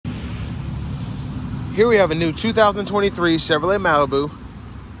Here we have a new 2023 Chevrolet Malibu.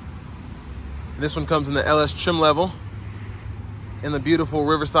 This one comes in the LS trim level in the beautiful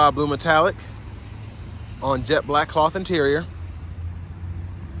Riverside blue metallic on jet black cloth interior.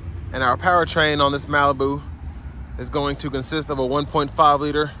 And our powertrain on this Malibu is going to consist of a 1.5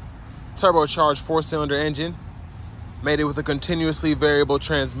 liter turbocharged 4-cylinder engine mated with a continuously variable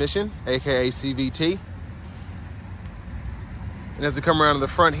transmission, aka CVT. And as we come around to the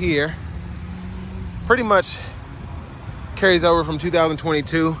front here, pretty much carries over from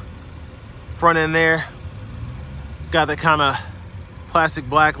 2022. Front end there, got that kind of plastic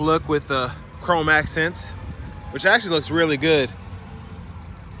black look with the chrome accents, which actually looks really good.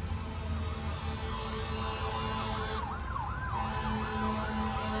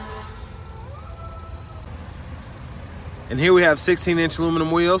 And here we have 16-inch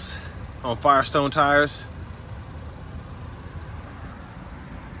aluminum wheels on Firestone tires.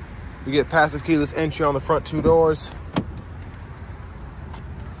 We get passive keyless entry on the front two doors.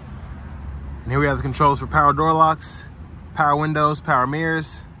 And here we have the controls for power door locks, power windows, power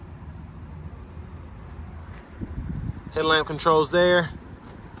mirrors. Headlamp controls there.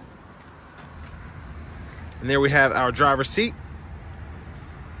 And there we have our driver's seat.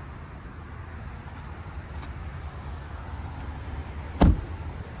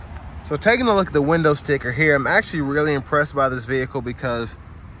 So taking a look at the window sticker here, I'm actually really impressed by this vehicle because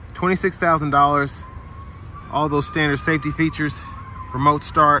 $26,000, all those standard safety features, remote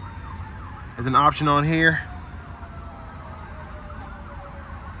start is an option on here.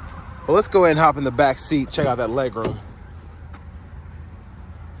 Well, let's go ahead and hop in the back seat, check out that leg room.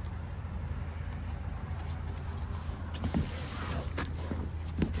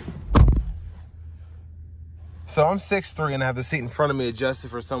 So I'm 6'3" and I have the seat in front of me adjusted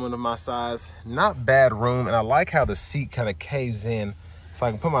for someone of my size. Not bad room, and I like how the seat kind of caves in so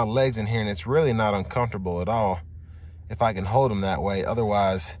I can put my legs in here, and it's really not uncomfortable at all if I can hold them that way.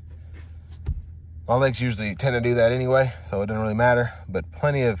 Otherwise, my legs usually tend to do that anyway, so it doesn't really matter. But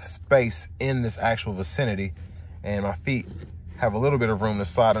plenty of space in this actual vicinity, and my feet have a little bit of room to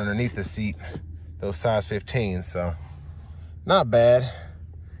slide underneath the seat, those size 15s, so not bad.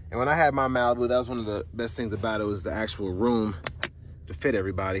 And when I had my Malibu, that was one of the best things about it, was the actual room to fit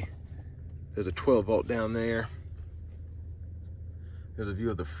everybody. There's a 12 volt down there. There's a view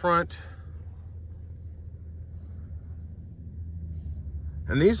of the front.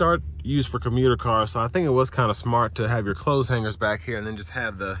 And these are used for commuter cars, so I think it was kind of smart to have your clothes hangers back here and then just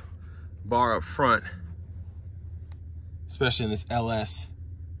have the bar up front, especially in this LS.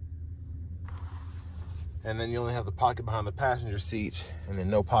 And then you only have the pocket behind the passenger seat and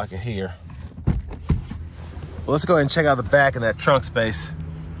then no pocket here. Well, let's go ahead and check out the back in that trunk space.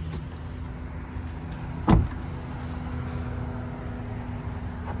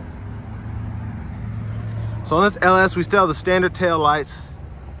 So on this LS, we still have the standard tail lights,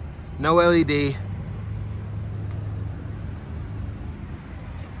 no LED.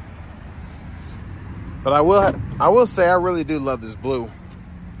 But I will say I really do love this blue.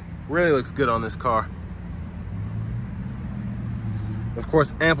 Really looks good on this car. Of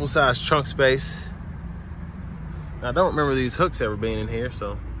course, ample size trunk space. Now, I don't remember these hooks ever being in here,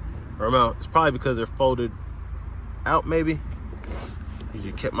 so, or no, it's probably because they're folded out maybe.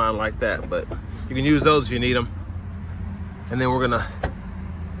 Usually kept mine like that, but you can use those if you need them. And then we're gonna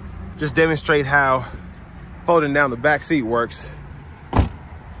just demonstrate how folding down the back seat works.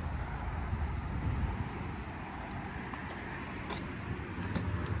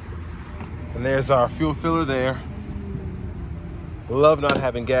 And there's our fuel filler there. Love not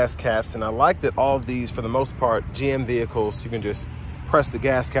having gas caps, and I like that all of these, for the most part, GM vehicles, you can just press the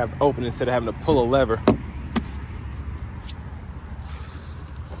gas cap open instead of having to pull a lever.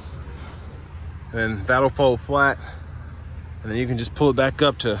 And then that'll fold flat, and then you can just pull it back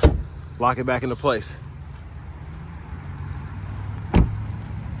up to lock it back into place.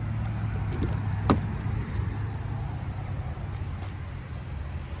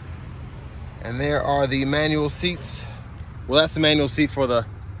 And there are the manual seats. Well, that's the manual seat for the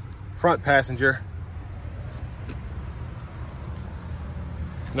front passenger.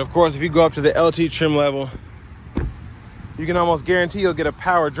 And of course, if you go up to the LT trim level, you can almost guarantee you'll get a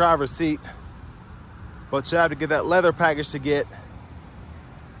power driver's seat, but you have to get that leather package to get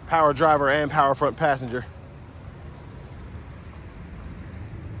power driver and power front passenger.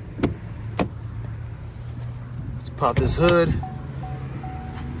 Let's pop this hood.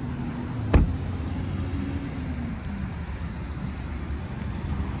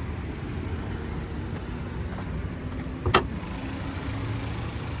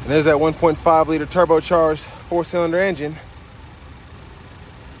 And there's that 1.5 liter turbocharged 4-cylinder engine.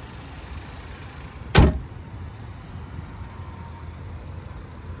 And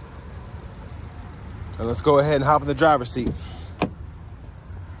And let's go ahead and hop in the driver's seat.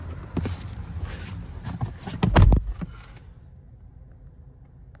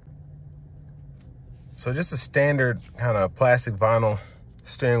 So just a standard kind of plastic vinyl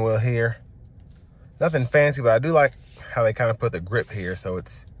steering wheel here. Nothing fancy, but I do like how they kind of put the grip here so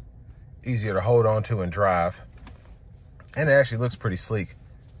it's easier to hold on to and drive. And it actually looks pretty sleek.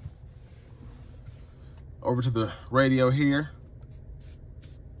 Over to the radio here.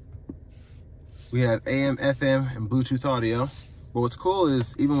 We have AM, FM, and Bluetooth audio. But what's cool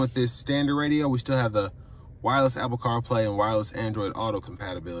is even with this standard radio, we still have the wireless Apple CarPlay and wireless Android Auto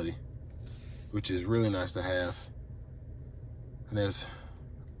compatibility, which is really nice to have. And there's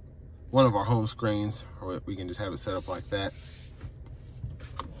one of our home screens, or we can just have it set up like that.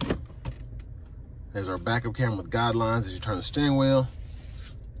 There's our backup camera with guidelines as you turn the steering wheel.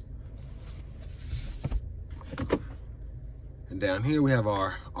 And down here we have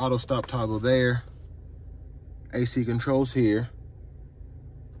our auto stop toggle there. AC controls here.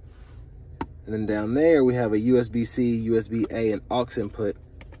 And then down there we have a USB-C, USB-A, and aux input,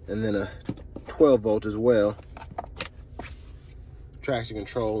 and then a 12 volt as well. Traction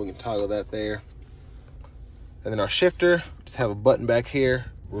control, we can toggle that there. And then our shifter, just have a button back here,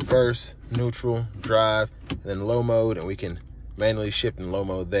 reverse, neutral, drive, and then low mode, and we can manually shift in low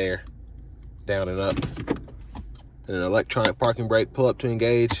mode there, down and up. And an electronic parking brake, pull up to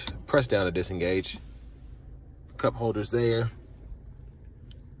engage, press down to disengage. Cup holders there.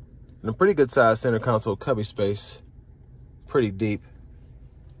 And a pretty good sized center console cubby space, pretty deep.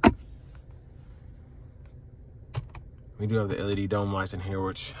 We do have the LED dome lights in here,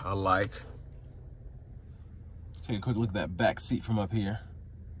 which I like. Let's take a quick look at that back seat from up here.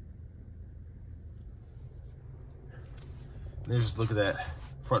 Let's just look at that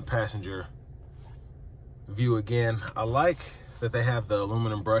front passenger view again. I like that they have the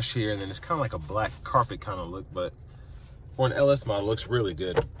aluminum brush here, and then it's kind of like a black carpet kind of look, but for an LS model, it looks really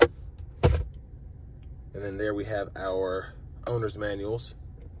good. And then there we have our owner's manuals.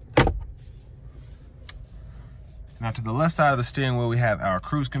 Now to the left side of the steering wheel, we have our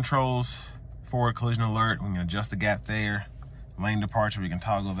cruise controls, forward collision alert, we can adjust the gap there, lane departure, we can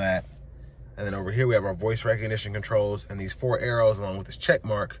toggle that. And then over here we have our voice recognition controls, and these 4 arrows along with this check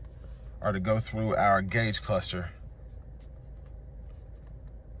mark are to go through our gauge cluster.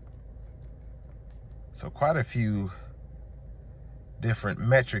 So quite a few different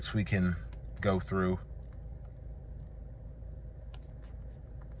metrics we can go through.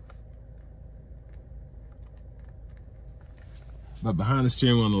 But behind the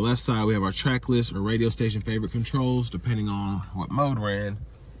steering wheel on the left side, we have our track list or radio station favorite controls, depending on what mode we're in. And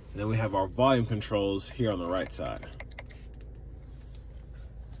then we have our volume controls here on the right side.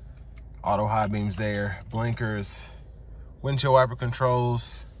 Auto high beams there, blinkers, windshield wiper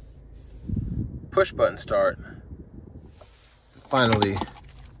controls, push button start. Finally,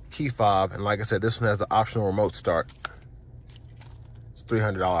 key fob. And like I said, this one has the optional remote start. It's a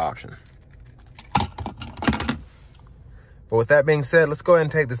 $300 option. But with that being said, let's go ahead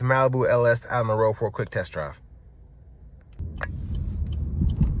and take this Malibu LS out on the road for a quick test drive.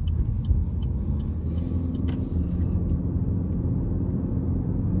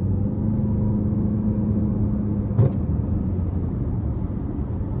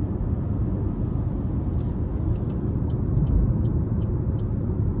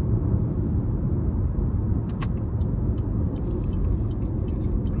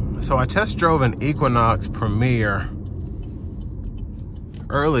 So I test drove an Equinox Premier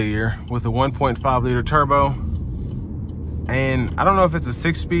earlier with a 1.5 liter turbo, and I don't know if it's a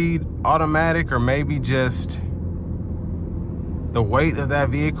 6-speed automatic or maybe just the weight of that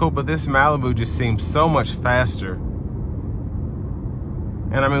vehicle, but this Malibu just seems so much faster.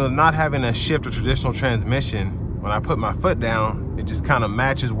 And I mean, with not having a shift or traditional transmission, when I put my foot down, it just kind of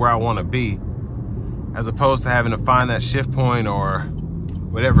matches where I want to be, as opposed to having to find that shift point or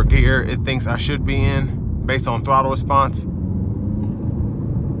whatever gear it thinks I should be in based on throttle response.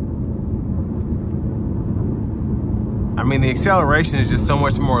 I mean, the acceleration is just so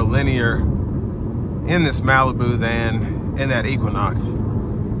much more linear in this Malibu than in that Equinox.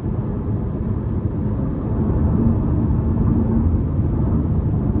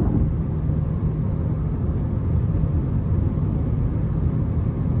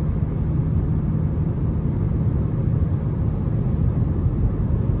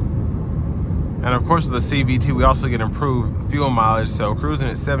 And of course with the CVT, we also get improved fuel mileage. So cruising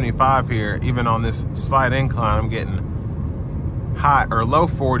at 75 here, even on this slight incline, I'm getting high or low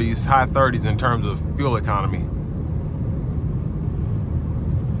 40s, high 30s in terms of fuel economy.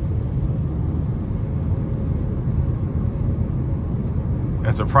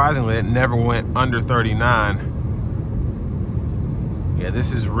 And surprisingly, it never went under 39. Yeah,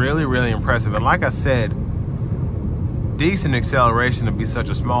 this is really, really impressive. And like I said, decent acceleration to be such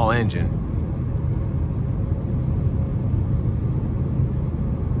a small engine.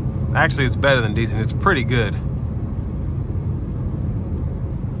 Actually, it's better than decent. It's pretty good.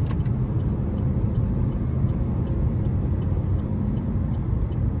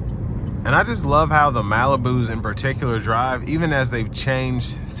 And I just love how the Malibus in particular drive, even as they've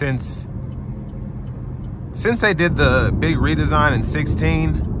changed since they did the big redesign in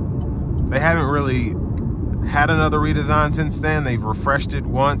 16. They haven't really had another redesign since then. They've refreshed it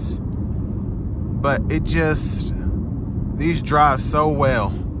once, but these drive so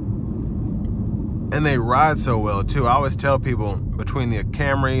well, and they ride so well too. I always tell people, between the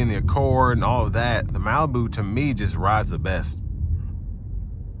Camry and the Accord and all of that, the Malibu to me just rides the best.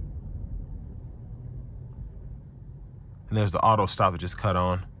 And there's the auto stop that just cut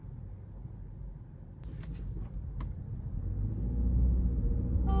on.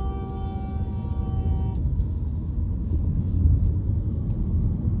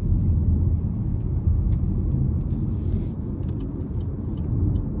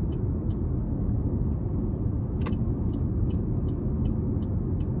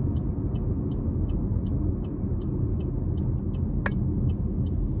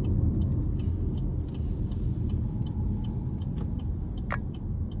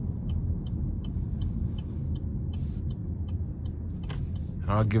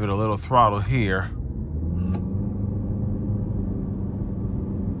 I'll give it a little throttle here.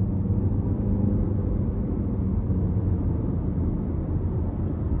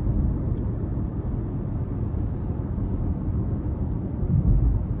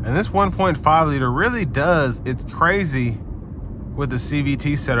 And this 1.5 liter really does, it's crazy with the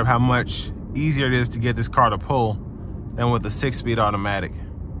CVT setup how much easier it is to get this car to pull than with the 6-speed automatic.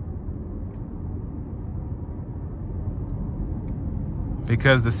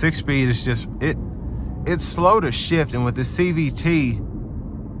 Because the 6-speed is just, it's slow to shift, and with the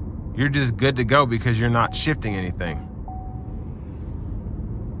CVT, you're just good to go because you're not shifting anything.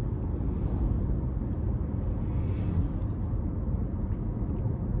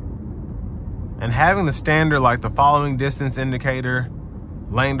 And having the standard, like the following distance indicator,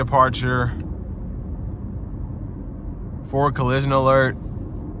 lane departure, forward collision alert,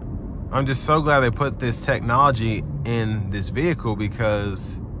 I'm just so glad they put this technology in this vehicle,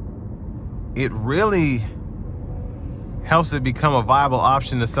 because it really helps it become a viable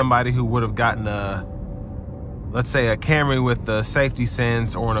option to somebody who would have gotten a, let's say, a Camry with the safety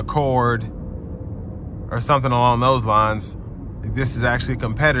sense, or an Accord or something along those lines. This is actually a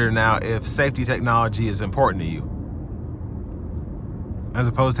competitor now if safety technology is important to you, as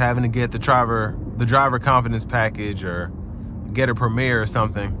opposed to having to get the driver confidence package or get a Premier or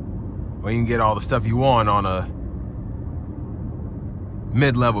something, where you can get all the stuff you want on a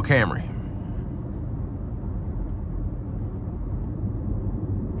mid-level Camry.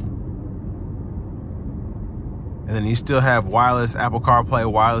 And then you still have wireless Apple CarPlay,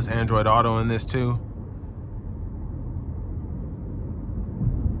 wireless Android Auto in this too.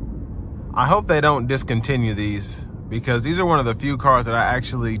 I hope they don't discontinue these, because these are one of the few cars that I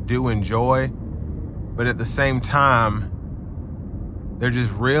actually do enjoy, but at the same time, they're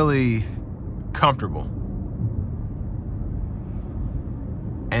just really comfortable.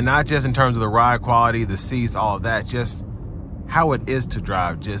 And not just in terms of the ride quality, the seats, all of that, just how it is to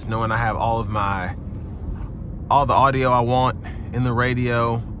drive. Just knowing I have all the audio I want in the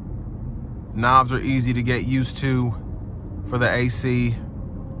radio. Knobs are easy to get used to for the AC.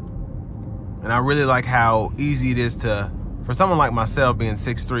 And I really like how easy it is to, for someone like myself being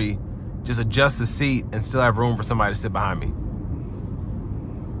 6'3", just adjust the seat and still have room for somebody to sit behind me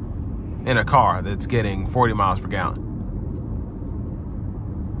in a car that's getting 40 miles per gallon.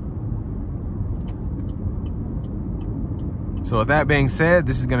 So with that being said,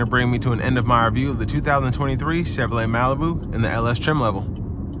 this is going to bring me to an end of my review of the 2023 Chevrolet Malibu in the LS trim level.